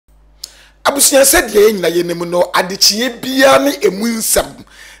abusia said ye nyina ye nemu no adechie bia ne emu nsam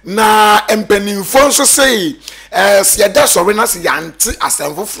na empanimfo nso sei se yeda sori na se yante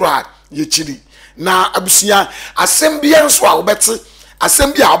asemfoforo a ye chiri na abusia asem bia nso a wobete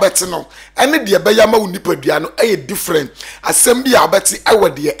asem bia wobete no ene de beyama unipadua no eye different asem bia wobete ewo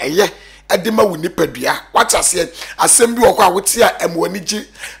de eye edema unipadua what ase asem bi wokwa wote a emwanigi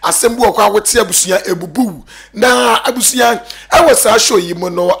asem bi wokwa wote abusia ebubu na abusia ewo sa show yi mo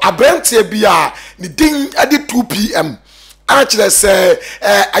no abrantie bia ni din ade 2 pm actually say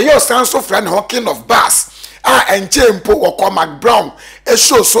ayo stand so friend hawking of bass enche mpo wokọ Mac Brown e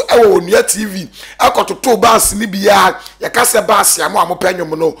show so ewo onua TV akototo bass ni bia yakase bass ya mo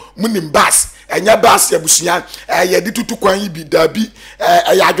amopanyom no munim bass enya bass ya busuya ye di tutu kwan yi bi dabi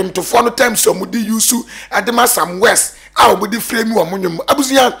ya adwomtofo no time so mudi yusu adema Sam West obudi frame wo monyom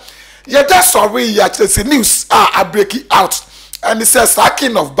abusuya ye da sorry ya Sēri0us a break it out and it says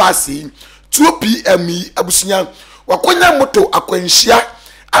hacking of bass 2 pm abusuya wakonya moto akwanhia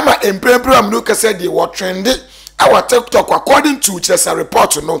ama emprempre amno kase de what trending our TikTok according to Chesa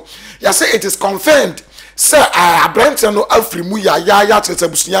report no ya say it is confirmed say Abrante no afrimu ya Chesa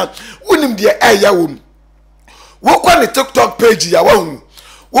busuya unim de ya wom wokwa ne TikTok page ya wahu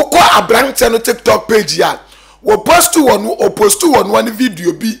wokwa Abrante no TikTok page ya wo post one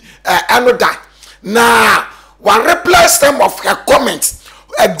video bi anoda na one reply some of her comments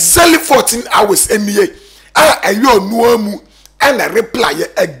exactly 14 hours eniye ayo nuamu and a reply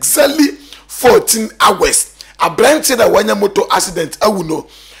exactly 14 hours Abrante na wanya motor accident awuno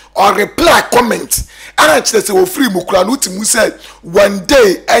or reply comment and actually say we free mukura no timu say one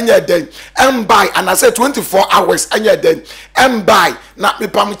day anya den and by and I said 24 hours anya den and by na me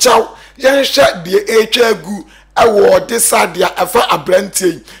pam chaw yen hwe de egu awo de sadia afa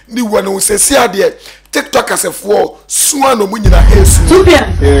Abrante ni wonu se sia de TikTok as a for suan no munyina esu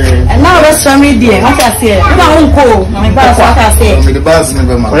and now let's show me there what I say you don't go my boss what I say the boss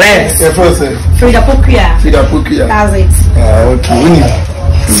never man Frida Pokia that's it okay we need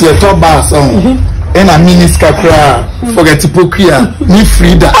see a top boss on and a miniska cra forget Pokia ni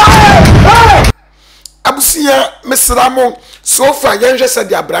Frida abusia mesramo so far yenje said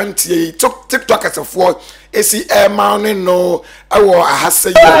the Abrante TikTok as a for esi mountain no awo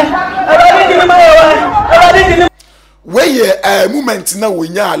ahase weye moment na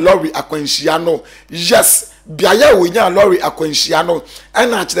wonya lorry akwanhia no yes biaya wonya lorry akwanhia no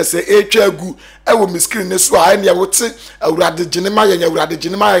ana kire se etwa agu ewo mi screen ne so a ne wote awurade ginema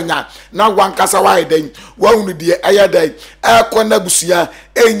yenya na wankasa wae den wahunu de ayadan akona busia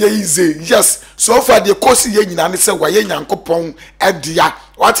enye ize yes so far the course ye nyina ne se waye nyankopon edia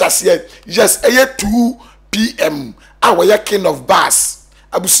what ase yes eye 2 pm our king of bass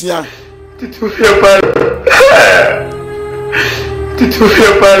abusia Titufia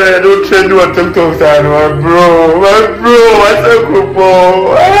pare don't trend what TikTok my bro what's a group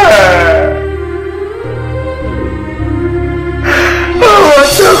what's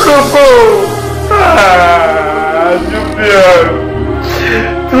a group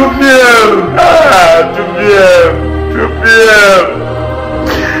 2 pm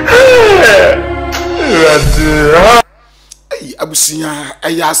abusia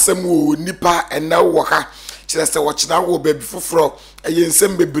ayasem wo nipa ena wo ha kire se wo kina wo baby foforo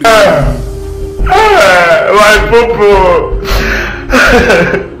ayensem bebre why popo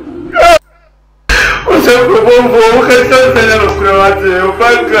o se popo o que está sendo croate o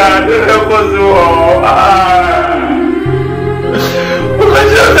banca de reposo o que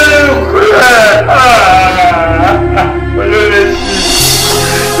está sendo croate olha esse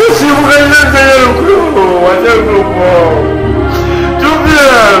se o que está sendo croate é grupo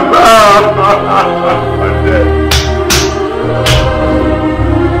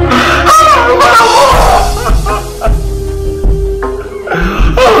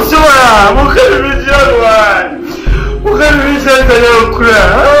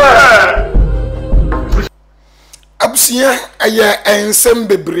abusia aye ensem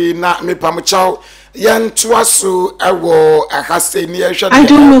bebre na mepamchaw yantuaso ewo ahase ni ehwe I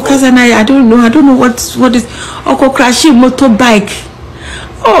don't know cuz I don't know what is oko crashing motorbike.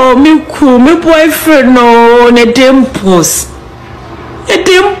 Oh, me cool, my boyfriend no ne dimples.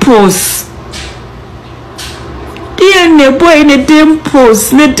 Dear ne boy ne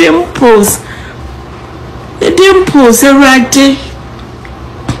dimples, erade.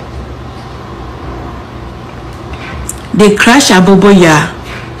 They crash aboboya.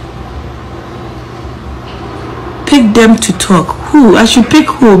 Pick them to talk. Who? I should pick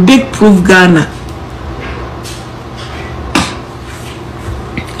who? Big Proof Ghana.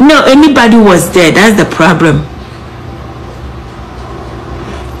 No, anybody was there. That's the problem.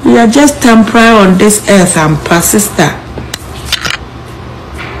 We are just temporary on this earth and sister.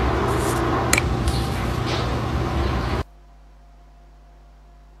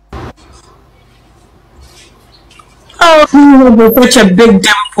 Oh, such a big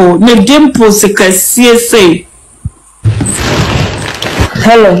dimple. The dimples you can see.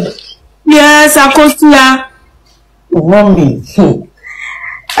 Hello. Yes, I could see her. Mommy.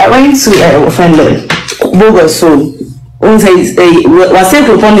 I went to offended Bogoso. Was say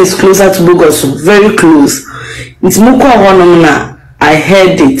Propon is closer to Bogoso, very close. It's Muko Honona. I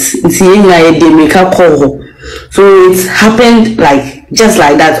heard it. It's in they make a call. So it happened like just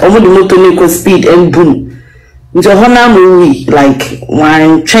like that. Over the motor make speed and boom. It's a Honor movie, like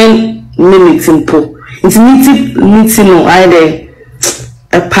 1 train minutes in po. It's meeting no either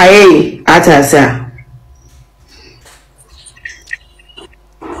a pie at us.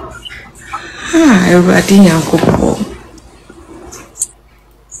 Everybody nyankopo.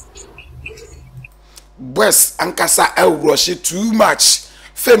 West ankasa rush too much.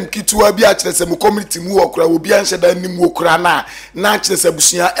 Fem kitua bi a kyerese mu community mu okura obi anhye da nim okura na kyerese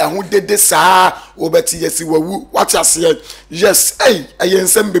busia eho dede saa obeti yesi wawu what ase yes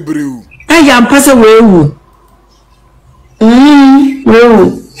ayensem bebreu Ayam pase wewu.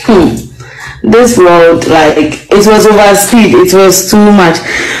 This world, like, it was over speed, it was too much.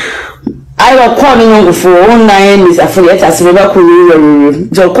 I was calling on before 9 is affiliate as never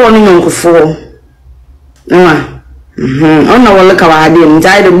could so calling on before. On our look our idea,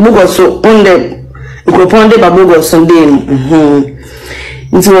 died the book or so on the Equaponde Babugo Sunday.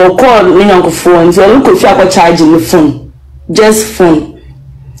 Into a call me uncle phone, so look if you are charging the phone. Just phone.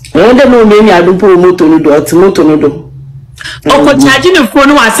 I don't know, maybe I don't put a motor no. Oko charging the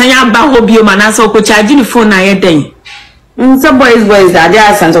phone was saying about hobby man, so oko charging the phone I day. Some boys that they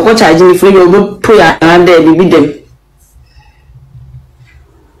are sent to charging the phone, you go put and there be them.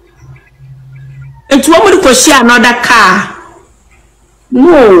 It's one to share another car.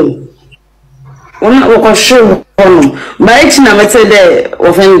 No. One was sure on. But it's not there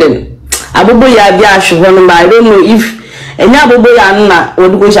offended. Abubu ya be a show on, but I don't know if any Abubu ya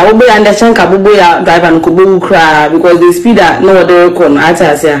would go Abubu and the Shank Abubu ya drive and Kubu cry because the speeder no other con at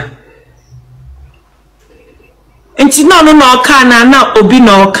us. And she no car na obi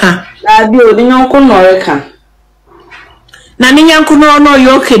no car. I be odi nyanko no car. Na ni nyanko no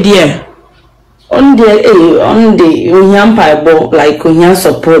yoke dear. On the Unyan Piebo, like Unyan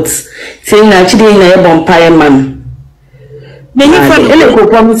supports, saying actually in a bonfire man. Then you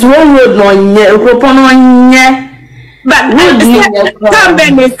promise one word no ye, but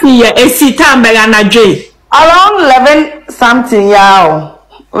around 11 something, yeah.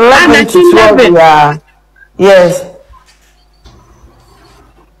 11 to 12, yeah. Yes.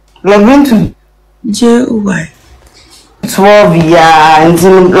 11 to J.Y. 12, yeah,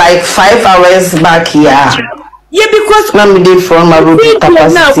 and like 5 hours back here. Yeah, because let me do for my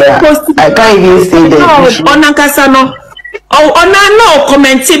capacity. I can't even stay there. No, no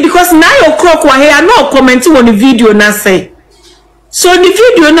commenting because now your clock was here. No commenting on the video now say. So the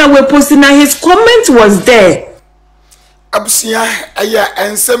video now we're posting now his comment was there. Abusia aya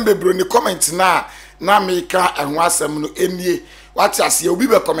ensemble bro ni comment na meka ehwo asem no enie what as you be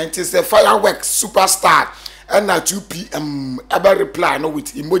commenting say fireworks superstar and at 2 p.m. ever reply no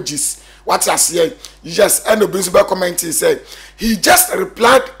with emojis. What I say, yes, and the principal commenting said he just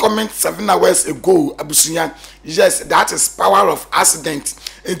replied comment 7 hours ago. Abusian, yes, that is power of accident.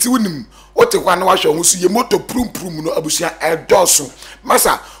 Until him, what the one was your musu moto prum no Abusian a dorsum.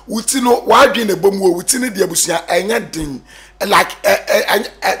 Massa, Utino, why being a bomb within the Abusian and ding like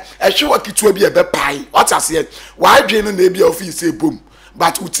a show it to be a pie. What I said, why being a neighbor office a boom.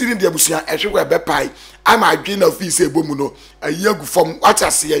 But within the Abusian, I should wear pie. I'm a green of this bomuno, a year from what I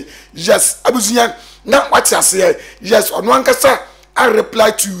say. Yes, Abusian, not what I say. Yes, on one case, I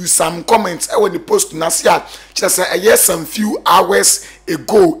reply to some comments when the post Nasia just a yes, some few hours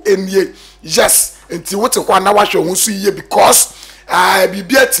ago. And yes, until what a 1 hour show see ye because I be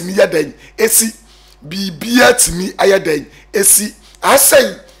beer to me a day. Be beer to me a day. I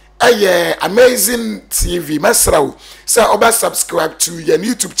say. Amazing TV, Masrao. So, over subscribe to your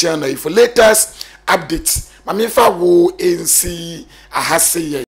YouTube channel for latest updates. Mamifa wo NC ahase.